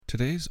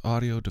Today's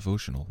audio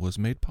devotional was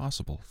made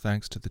possible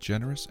thanks to the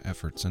generous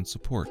efforts and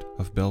support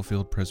of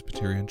Bellefield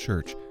Presbyterian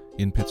Church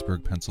in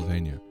Pittsburgh,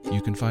 Pennsylvania.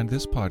 You can find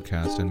this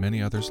podcast and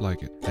many others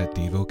like it at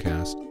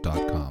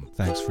Devocast.com.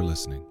 Thanks for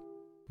listening.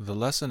 The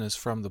lesson is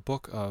from the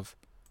book of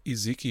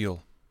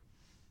Ezekiel.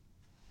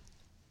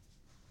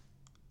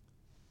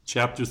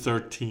 Chapter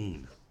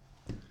 13.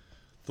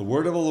 The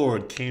word of the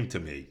Lord came to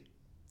me.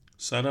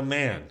 Son of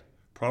man,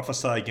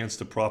 prophesy against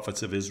the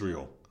prophets of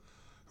Israel,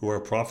 who are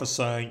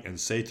prophesying, and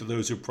say to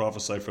those who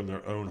prophesy from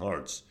their own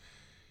hearts,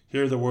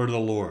 hear the word of the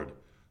Lord.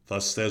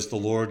 Thus says the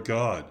Lord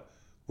God,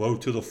 woe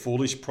to the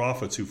foolish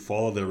prophets who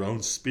follow their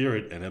own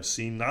spirit and have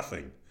seen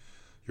nothing.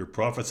 Your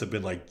prophets have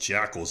been like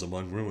jackals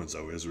among ruins,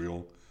 O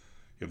Israel.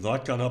 You have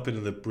not gone up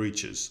into the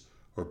breaches,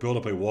 or built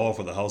up a wall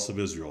for the house of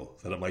Israel,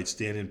 that it might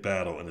stand in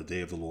battle in the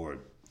day of the Lord.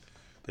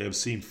 They have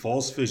seen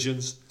false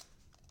visions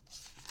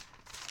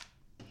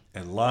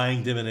and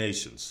lying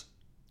divinations.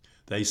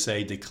 They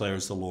say,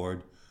 declares the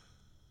Lord,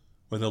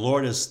 when the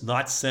Lord has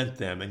not sent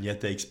them, and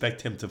yet they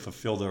expect him to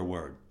fulfill their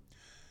word.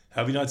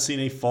 Have you not seen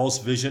a false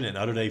vision and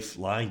uttered a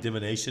lying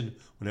divination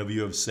whenever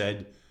you have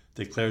said,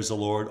 declares the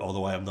Lord,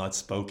 although I have not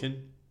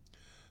spoken?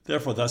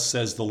 Therefore thus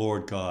says the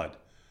Lord God,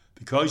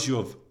 because you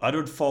have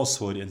uttered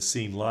falsehood and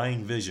seen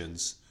lying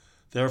visions,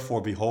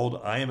 therefore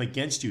behold, I am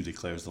against you,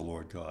 declares the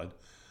Lord God.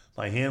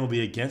 My hand will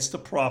be against the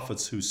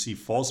prophets who see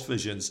false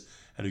visions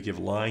and who give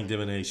lying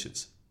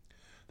divinations.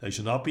 They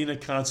shall not be in the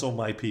council of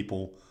my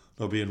people,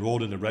 nor be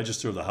enrolled in the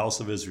register of the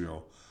house of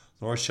Israel,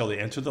 nor shall they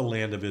enter the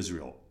land of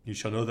Israel. You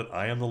shall know that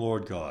I am the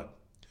Lord God.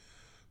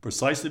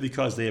 Precisely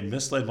because they have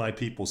misled my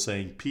people,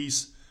 saying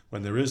peace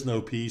when there is no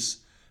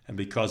peace, and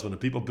because when the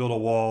people build a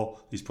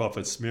wall, these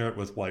prophets smear it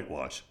with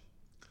whitewash.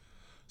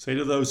 Say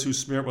to those who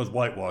smear it with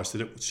whitewash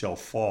that it shall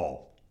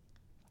fall.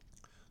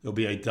 There will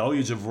be a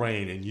deluge of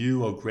rain, and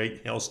you, O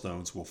great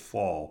hailstones, will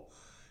fall,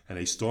 and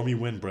a stormy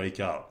wind break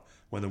out.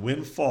 When the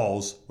wind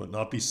falls, will it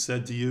not be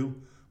said to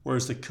you, where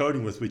is the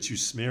coating with which you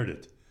smeared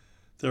it?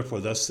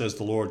 Therefore thus says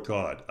the Lord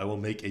God, I will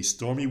make a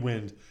stormy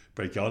wind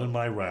break out in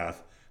my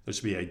wrath. There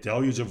shall be a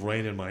deluge of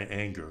rain in my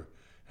anger,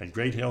 and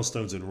great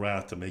hailstones in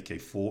wrath to make a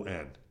full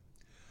end.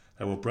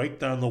 I will break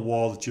down the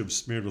wall that you have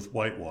smeared with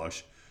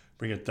whitewash,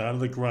 bring it down to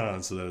the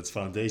ground, so that its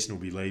foundation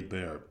will be laid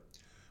bare.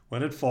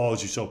 When it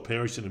falls, you shall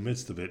perish in the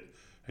midst of it,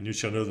 and you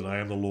shall know that I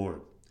am the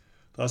Lord.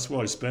 Thus will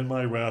I spend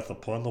my wrath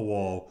upon the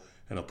wall,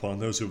 and upon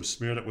those who have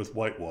smeared it with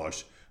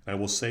whitewash, and I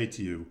will say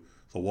to you,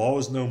 the wall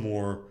is no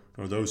more,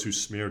 nor those who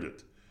smeared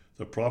it.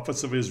 The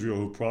prophets of Israel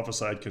who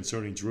prophesied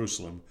concerning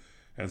Jerusalem,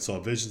 and saw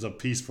visions of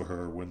peace for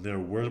her when there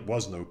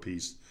was no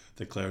peace,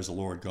 declares the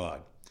Lord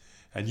God.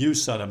 And you,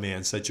 son of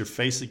man, set your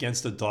face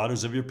against the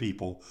daughters of your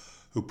people,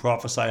 who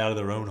prophesy out of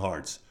their own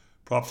hearts.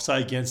 Prophesy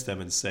against them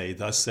and say,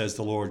 thus says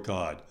the Lord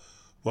God,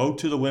 woe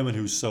to the women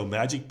who sew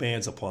magic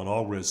bands upon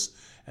all wrists,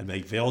 and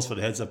make veils for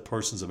the heads of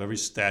persons of every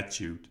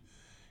statute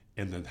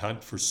in the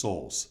hunt for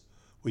souls.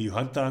 Will you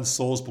hunt down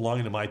souls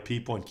belonging to my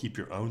people and keep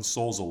your own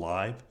souls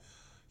alive?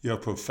 You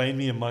have profaned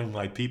me among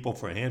my people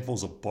for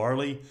handfuls of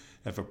barley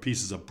and for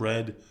pieces of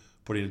bread,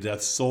 putting to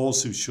death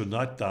souls who should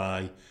not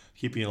die,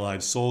 keeping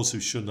alive souls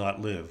who should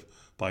not live,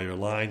 by your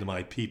lying to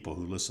my people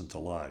who listen to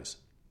lies.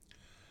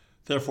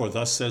 Therefore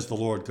thus says the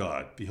Lord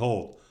God,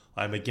 behold,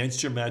 I am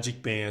against your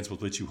magic bands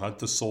with which you hunt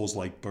the souls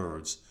like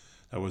birds.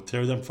 I will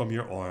tear them from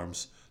your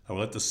arms. I will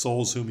let the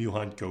souls whom you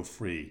hunt go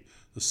free,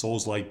 the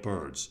souls like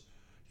birds.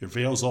 Your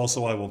veils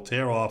also I will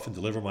tear off and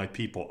deliver my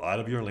people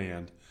out of your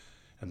land,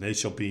 and they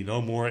shall be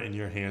no more in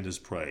your hand as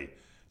prey.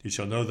 You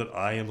shall know that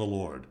I am the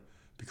Lord,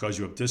 because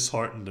you have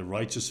disheartened the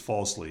righteous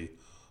falsely,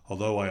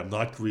 although I have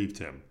not grieved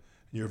him,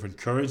 and you have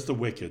encouraged the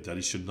wicked that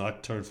he should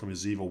not turn from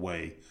his evil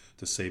way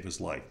to save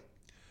his life.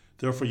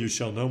 Therefore you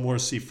shall no more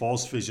see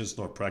false visions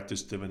nor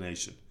practice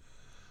divination.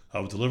 I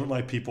will deliver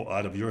my people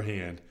out of your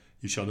hand.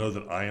 You shall know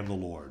that I am the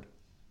Lord.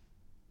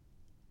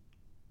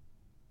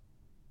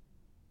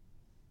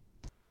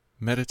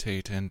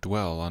 Meditate and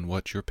dwell on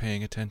what you're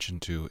paying attention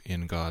to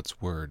in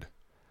God's Word.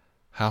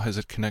 How has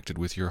it connected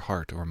with your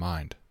heart or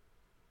mind?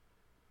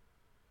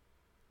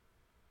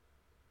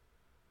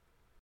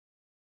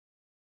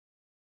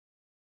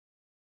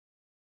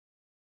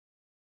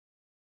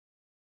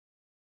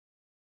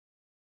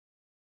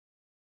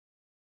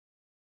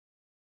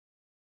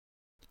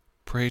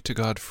 Pray to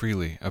God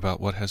freely about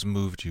what has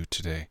moved you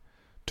today.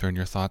 Turn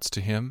your thoughts to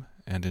Him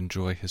and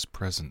enjoy His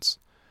presence.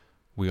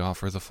 We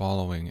offer the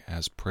following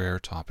as prayer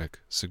topic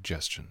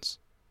suggestions.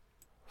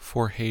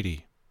 For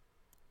Haiti.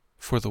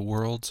 For the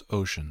world's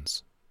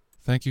oceans.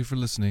 Thank you for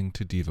listening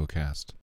to Devocast.